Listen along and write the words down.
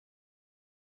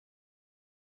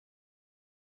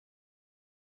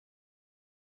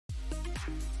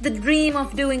The dream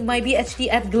of doing my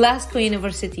PhD at Glasgow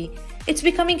University. It's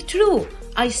becoming true.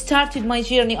 I started my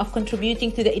journey of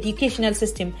contributing to the educational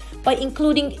system by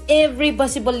including every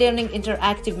possible learning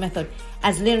interactive method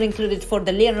as learning credit for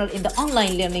the learner in the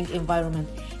online learning environment,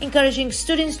 encouraging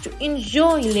students to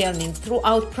enjoy learning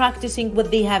throughout practicing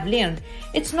what they have learned.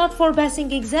 It's not for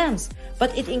passing exams,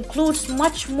 but it includes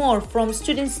much more from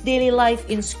students' daily life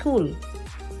in school.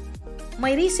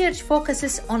 My research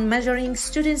focuses on measuring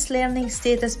students' learning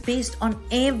status based on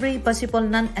every possible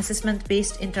non-assessment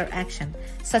based interaction,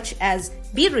 such as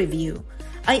peer review.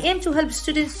 I aim to help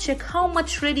students check how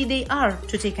much ready they are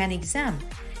to take an exam.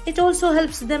 It also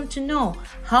helps them to know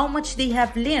how much they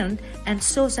have learned and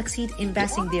so succeed in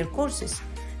passing their courses.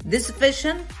 This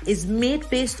vision is made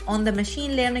based on the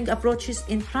machine learning approaches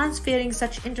in transferring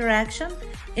such interaction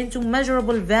into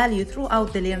measurable value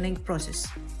throughout the learning process.